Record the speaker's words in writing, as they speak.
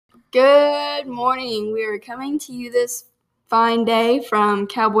Good morning. We are coming to you this fine day from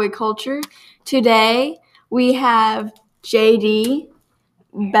Cowboy Culture. Today we have JD,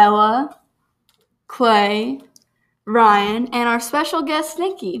 Bella, Clay, Ryan, and our special guest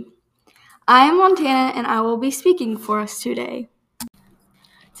Nikki. I am Montana and I will be speaking for us today.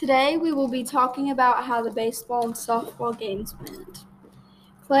 Today we will be talking about how the baseball and softball games went.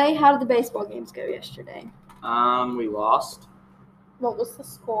 Clay, how did the baseball games go yesterday? We lost What was the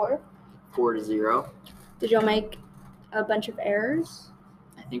score? 4-0. Did y'all make a bunch of errors?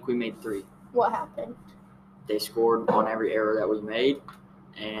 I think we made 3. What happened? They scored on every error that was made,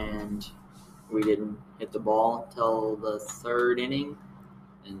 and we didn't hit the ball until the 3rd inning.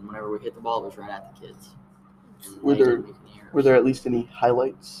 And whenever we hit the ball, it was right at the kids. Were there at least any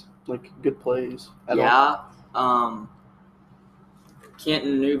highlights, like good plays at all?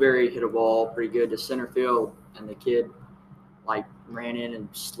 Kenton Newberry hit a ball pretty good to center field, and the kid ran in and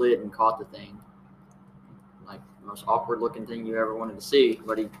slid and caught the thing. The most awkward looking thing you ever wanted to see,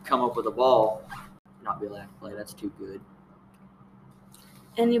 but he'd come up with a ball, not be able to play. That's too good.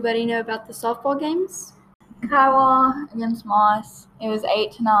 Anybody know about the softball games? Kiowa against Moss. It was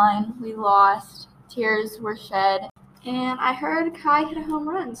 8-9. We lost. Tears were shed. And I heard Kai hit a home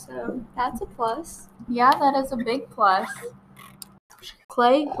run, so that's a plus. Yeah, that is a big plus.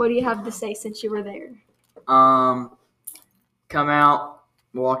 Clay, what do you have to say since you were there? Come out,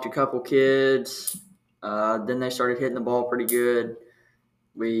 walked a couple kids. Then they started hitting the ball pretty good.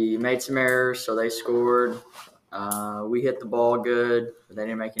 We made some errors, so they scored. We hit the ball good, but they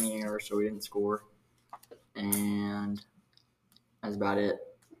didn't make any errors, so we didn't score. And that's about it.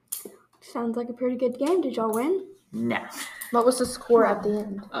 Sounds like a pretty good game. Did y'all win? Nah. What was the score at the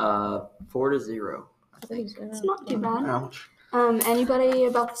end? 4-0. I think. It's not too bad. Ouch. Anybody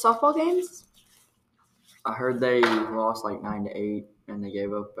about the softball games? I heard they lost 9-8, and they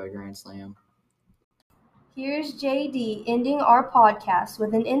gave up a grand slam. Here's JD ending our podcast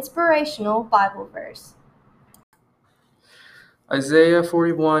with an inspirational Bible verse. Isaiah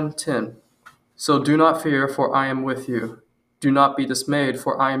 41:10. So do not fear, for I am with you. Do not be dismayed,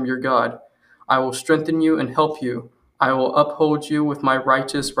 for I am your God. I will strengthen you and help you. I will uphold you with my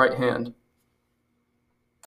righteous right hand.